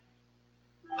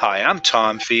Hi, I'm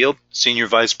Tom Field, Senior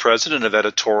Vice President of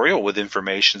Editorial with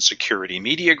Information Security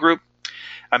Media Group.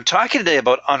 I'm talking today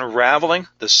about unraveling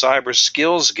the cyber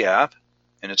skills gap,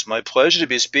 and it's my pleasure to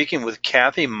be speaking with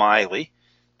Kathy Miley,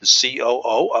 the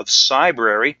COO of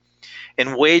Cybrary,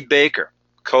 and Wade Baker,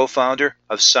 co-founder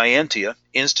of Scientia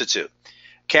Institute.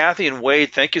 Kathy and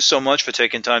Wade, thank you so much for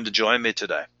taking time to join me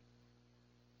today.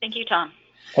 Thank you, Tom.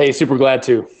 Hey, super glad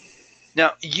to.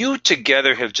 Now, you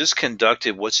together have just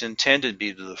conducted what's intended to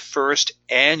be the first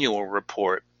annual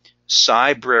report,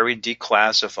 Cybrary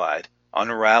Declassified,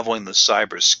 Unraveling the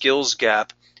Cyber Skills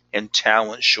Gap and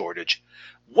Talent Shortage.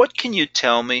 What can you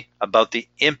tell me about the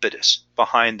impetus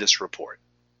behind this report?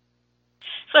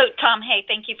 So, Tom, hey,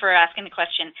 thank you for asking the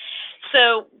question.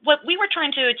 So what we were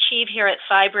trying to achieve here at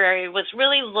Cybrary was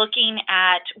really looking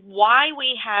at why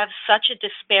we have such a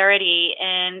disparity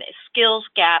in skills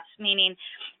gaps, meaning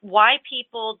why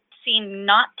people seem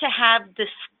not to have the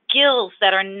skills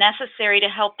that are necessary to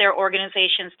help their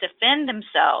organizations defend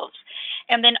themselves.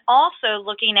 And then also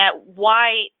looking at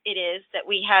why it is that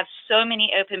we have so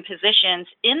many open positions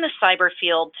in the cyber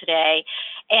field today.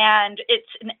 And it's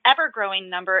an ever-growing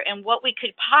number, and what we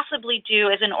could possibly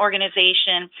do as an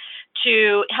organization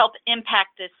to help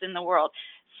impact this in the world.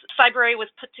 Cybrary was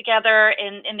put together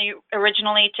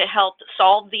originally to help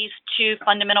solve these two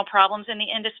fundamental problems in the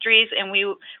industries, and we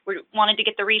wanted to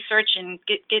get the research and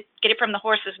get it from the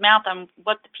horse's mouth on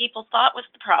what the people thought was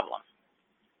the problem.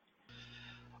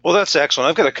 Well, that's excellent.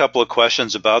 I've got a couple of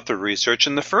questions about the research,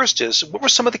 and the first is, what were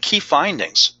some of the key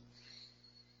findings?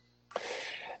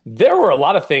 There were a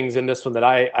lot of things in this one that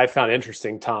I found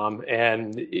interesting, Tom.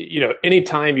 And,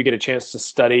 anytime you get a chance to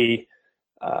study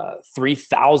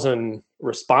 3,000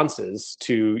 responses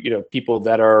to, people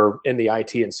that are in the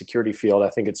IT and security field, I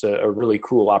think it's a really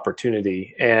cool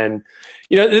opportunity. And,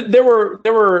 there were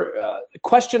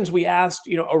questions we asked,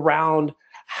 around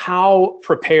how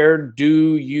prepared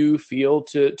do you feel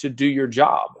to do your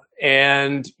job?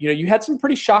 And, you had some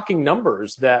pretty shocking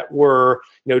numbers that were,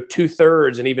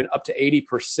 2/3 and even up to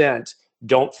 80%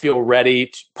 don't feel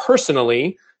ready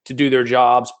personally to do their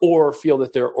jobs or feel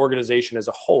that their organization as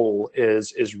a whole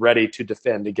is ready to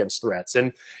defend against threats.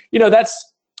 And,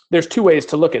 there's two ways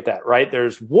to look at that, right?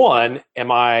 There's one,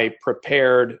 am I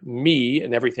prepared, me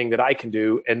and everything that I can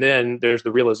do? And then there's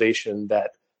the realization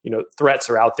that, threats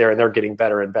are out there and they're getting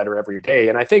better and better every day.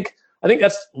 And I think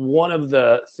that's one of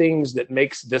the things that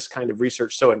makes this kind of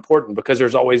research so important, because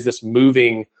there's always this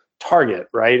moving target,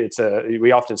 right?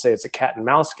 We often say it's a cat and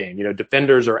mouse game.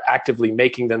 Defenders are actively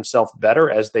making themselves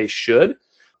better, as they should,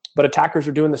 but attackers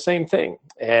are doing the same thing.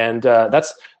 And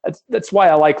that's why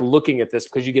I like looking at this,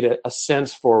 because you get a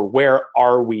sense for where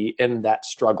are we in that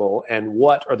struggle and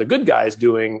what are the good guys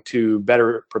doing to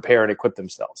better prepare and equip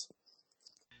themselves.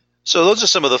 So those are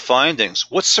some of the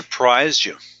findings. What surprised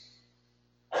you?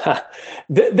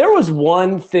 There was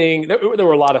one thing, there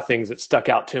were a lot of things that stuck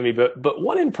out to me, but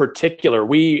one in particular,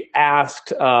 we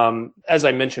asked, as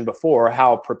I mentioned before,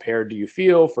 how prepared do you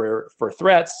feel for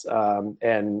threats,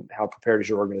 and how prepared is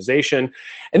your organization?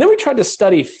 And then we tried to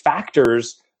study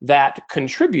factors that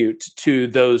contribute to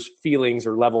those feelings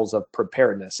or levels of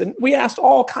preparedness. And we asked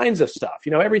all kinds of stuff,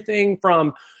 everything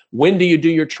from when do you do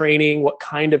your training? What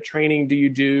kind of training do you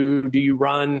do? Do you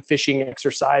run phishing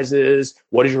exercises?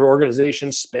 What does your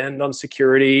organization spend on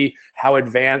security? How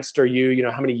advanced are you?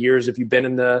 How many years have you been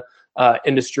in the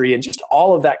industry? And just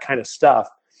all of that kind of stuff.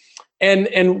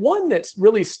 And one that's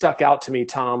really stuck out to me,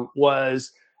 Tom,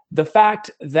 was the fact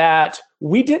that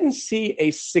we didn't see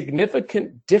a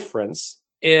significant difference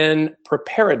in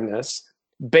preparedness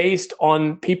based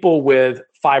on people with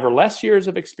 5 or less years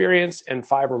of experience and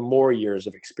 5 or more years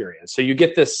of experience. So you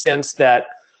get this sense that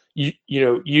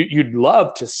you'd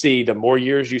love to see the more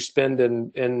years you spend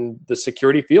in the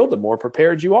security field, the more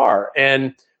prepared you are.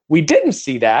 And we didn't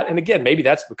see that. And again, maybe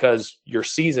that's because you're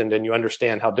seasoned and you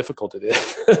understand how difficult it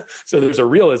is. So there's a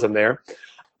realism there.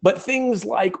 But things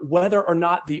like whether or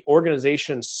not the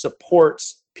organization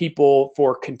supports people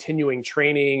for continuing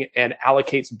training and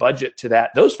allocates budget to that,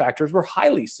 those factors were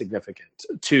highly significant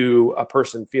to a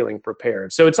person feeling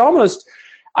prepared. So it's almost,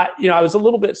 I was a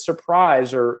little bit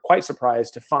surprised, or quite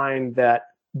surprised, to find that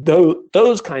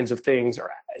those kinds of things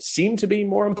seem to be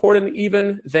more important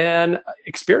even than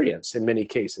experience in many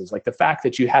cases. Like the fact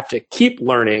that you have to keep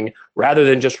learning rather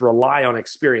than just rely on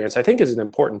experience, I think, is an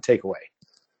important takeaway.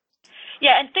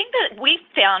 Yeah, and thing that we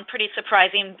found pretty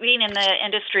surprising, being in the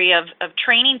industry of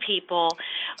training people,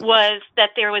 was that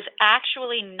there was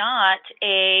actually not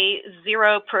a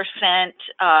 0%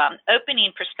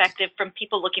 opening perspective from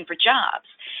people looking for jobs.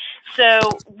 So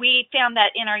we found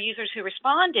that in our users who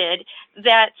responded,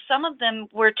 that some of them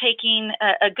were taking,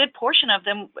 a good portion of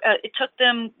them, it took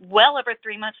them well over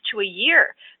 3 months to a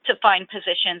year to find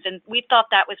positions, and we thought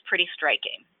that was pretty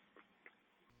striking.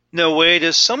 Now, Wade,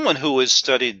 as someone who has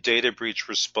studied data breach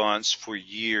response for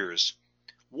years,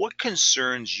 what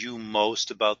concerns you most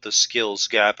about the skills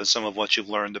gap and some of what you've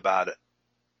learned about it?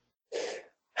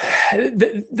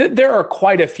 There are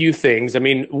quite a few things. I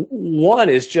mean, one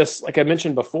is just like I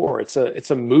mentioned before, it's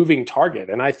a moving target,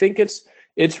 and I think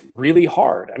it's really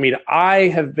hard. I mean, I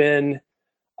have been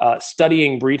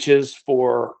studying breaches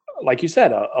for, like you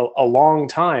said, a long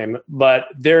time, but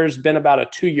there's been about a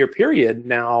 2-year period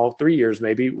now, 3 years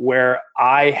maybe, where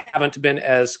I haven't been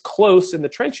as close in the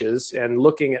trenches and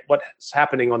looking at what's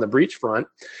happening on the breach front.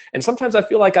 And sometimes I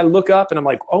feel like I look up and I'm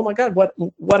like, oh my God,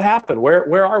 what happened?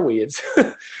 Where are we? It's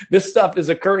this stuff is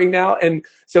occurring now. And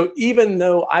so even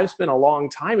though I've spent a long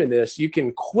time in this, you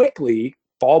can quickly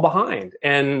fall behind.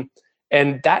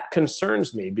 And that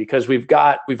concerns me because we've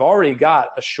already got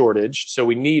a shortage, so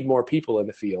we need more people in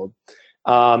the field.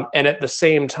 And at the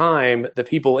same time, the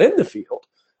people in the field,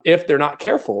 if they're not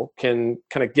careful, can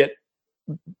kind of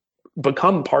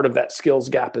become part of that skills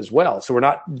gap as well. So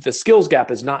the skills gap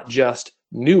is not just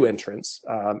new entrants;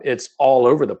 it's all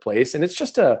over the place, and it's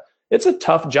a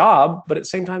tough job, but at the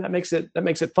same time, that makes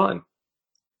it fun.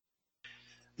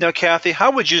 Now, Kathy,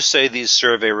 how would you say these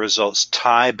survey results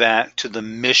tie back to the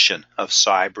mission of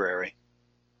Cybrary?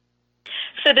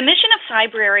 So the mission of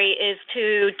Cybrary is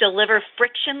to deliver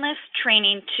frictionless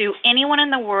training to anyone in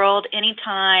the world,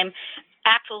 anytime,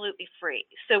 absolutely free.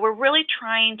 So we're really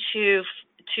trying to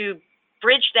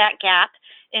bridge that gap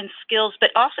in skills, but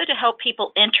also to help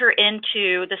people enter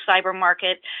into the cyber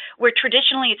market where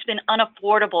traditionally it's been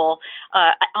unaffordable.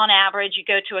 On average, you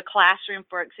go to a classroom,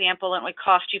 for example, and it would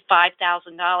cost you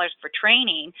 $5,000 for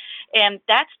training. And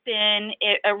that's been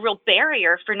a real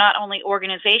barrier for not only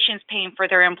organizations paying for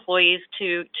their employees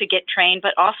to get trained,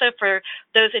 but also for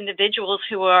those individuals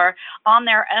who are on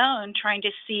their own trying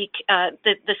to seek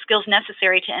the skills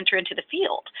necessary to enter into the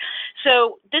field.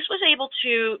 So this was able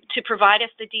to provide us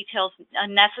the details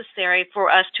necessary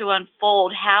for us to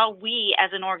unfold how we as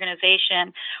an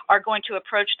organization are going to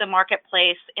approach the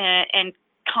marketplace and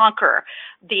conquer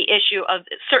the issue of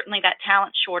certainly that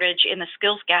talent shortage in the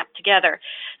skills gap together.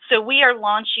 So we are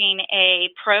launching a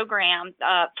program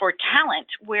for talent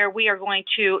where we are going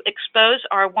to expose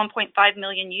our 1.5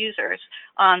 million users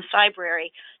on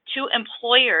Cybrary to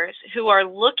employers who are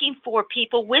looking for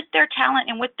people with their talent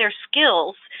and with their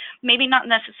skills, maybe not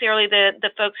necessarily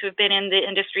the folks who have been in the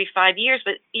industry 5 years,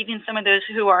 but even some of those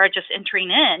who are just entering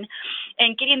in,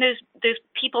 and getting those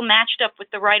people matched up with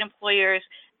the right employers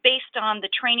based on the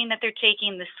training that they're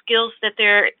taking, the skills that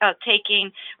they're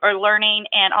taking or learning,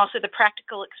 and also the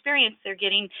practical experience they're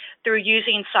getting through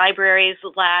using Cybrary's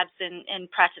labs and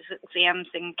practice exams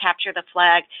and capture the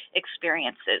flag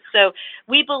experiences. So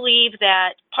we believe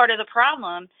that part of the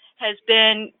problem has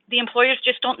been the employers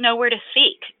just don't know where to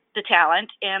seek the talent,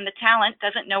 and the talent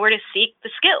doesn't know where to seek the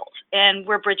skills, and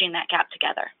we're bridging that gap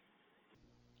together.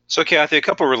 So, Kathy, a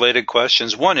couple related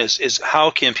questions. One is how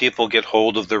can people get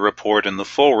hold of the report and the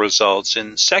full results?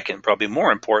 And second, probably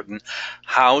more important,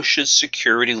 how should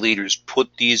security leaders put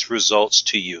these results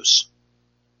to use?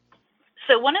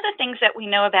 So one of the things that we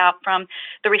know about from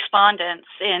the respondents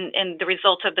in the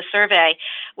results of the survey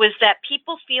was that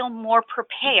people feel more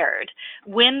prepared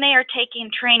when they are taking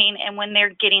training and when they're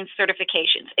getting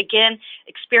certifications. Again,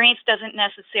 experience doesn't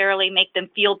necessarily make them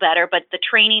feel better, but the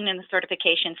training and the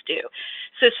certifications do.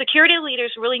 So security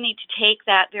leaders really need to take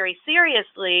that very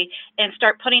seriously and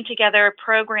start putting together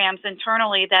programs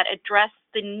internally that address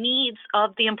the needs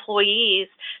of the employees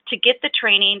to get the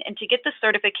training and to get the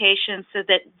certification so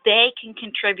that they can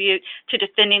contribute to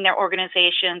defending their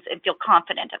organizations and feel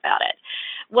confident about it.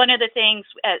 One of the things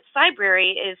at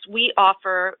Cybrary is we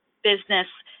offer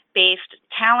business-based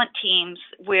talent teams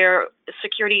where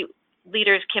security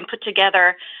leaders can put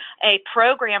together a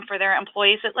program for their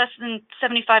employees at less than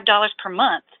 $75 per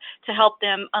month to help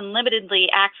them unlimitedly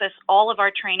access all of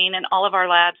our training and all of our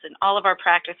labs and all of our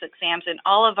practice exams and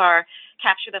all of our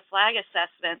capture the flag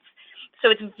assessments. So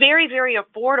it's very, very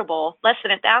affordable, less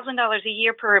than $1,000 a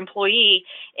year per employee.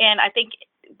 And I think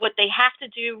what they have to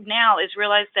do now is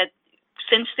realize that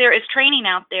since there is training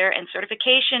out there and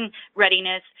certification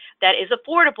readiness that is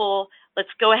affordable, let's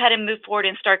go ahead and move forward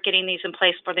and start getting these in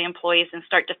place for the employees and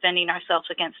start defending ourselves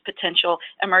against potential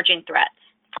emerging threats.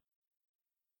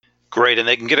 Great, and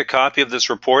they can get a copy of this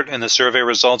report and the survey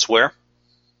results where?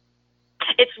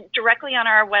 It's directly on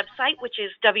our website, which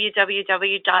is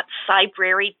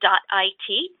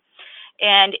www.cybrary.it.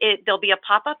 And there'll be a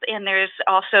pop-up, and there's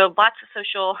also lots of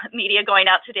social media going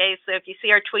out today. So if you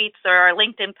see our tweets or our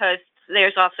LinkedIn posts,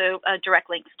 there's also direct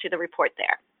links to the report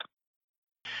there.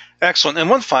 Excellent. And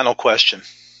one final question.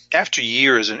 After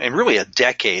years and really a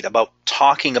decade about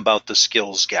talking about the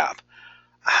skills gap,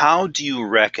 how do you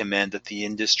recommend that the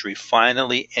industry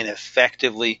finally and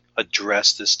effectively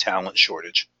address this talent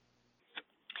shortage?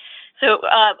 So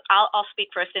I'll speak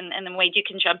first, and then Wade, you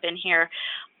can jump in here.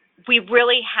 We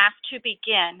really have to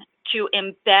begin to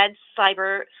embed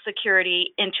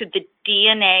cybersecurity into the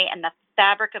DNA and the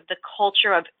fabric of the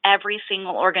culture of every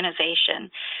single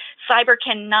organization. Cyber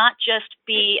cannot just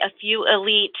be a few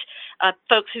elite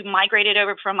folks who migrated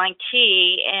over from IT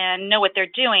and know what they're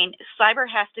doing. Cyber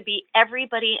has to be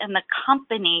everybody in the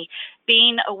company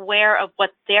being aware of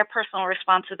what their personal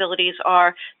responsibilities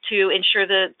are to ensure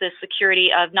the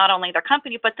security of not only their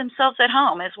company, but themselves at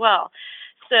home as well.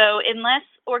 So unless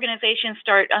organizations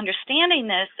start understanding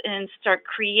this and start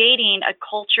creating a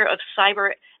culture of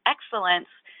cyber excellence,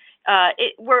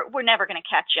 we're never going to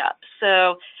catch up.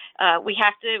 So we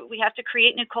have to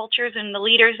create new cultures, and the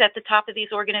leaders at the top of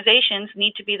these organizations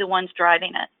need to be the ones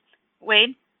driving it.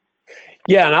 Wade?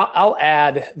 Yeah, and I'll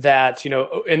add that,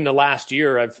 in the last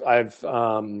year, I've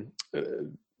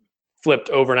flipped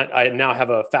over, and I now have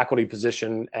a faculty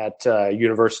position at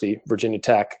University, Virginia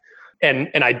Tech.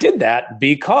 And I did that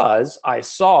because I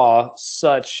saw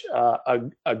such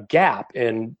a gap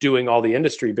in doing all the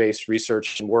industry-based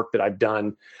research and work that I've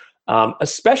done,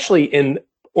 especially in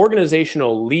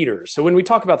organizational leaders. So when we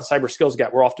talk about the cyber skills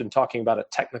gap, we're often talking about a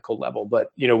technical level,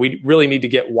 but we really need to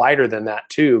get wider than that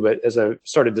too. But as I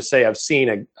started to say, I've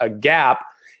seen a gap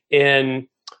in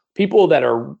people that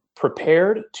are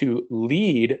prepared to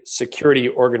lead security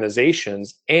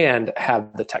organizations and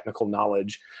have the technical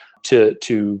knowledge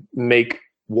to make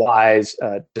wise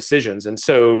decisions. And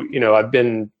so, I've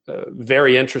been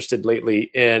very interested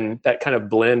lately in that kind of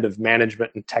blend of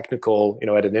management and technical,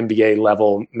 at an MBA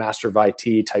level, Master of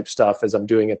IT type stuff as I'm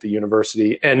doing at the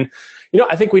university. And,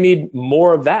 I think we need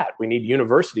more of that. We need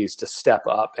universities to step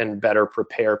up and better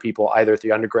prepare people either at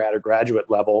the undergrad or graduate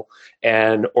level,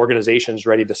 and organizations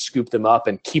ready to scoop them up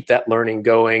and keep that learning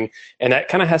going. And that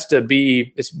kind of has to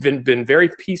be, it's been very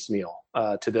piecemeal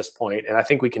to this point. And I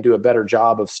think we can do a better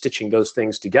job of stitching those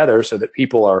things together so that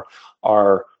people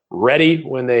are ready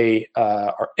when they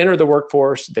enter the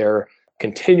workforce. They're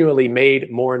continually made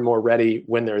more and more ready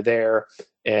when they're there,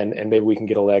 and maybe we can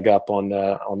get a leg up on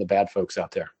the bad folks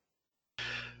out there.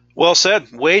 Well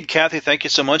said. Wade, Kathy, thank you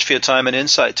so much for your time and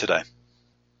insight today.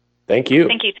 Thank you.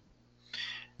 Thank you.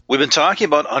 We've been talking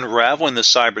about unraveling the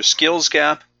cyber skills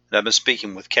gap, and I've been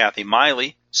speaking with Kathy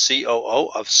Miley, COO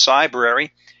of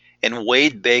Cybrary, and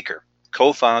Wade Baker,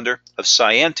 co-founder of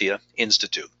Scientia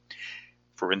Institute.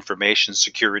 For Information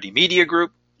Security Media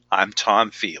Group, I'm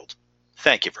Tom Field.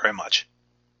 Thank you very much.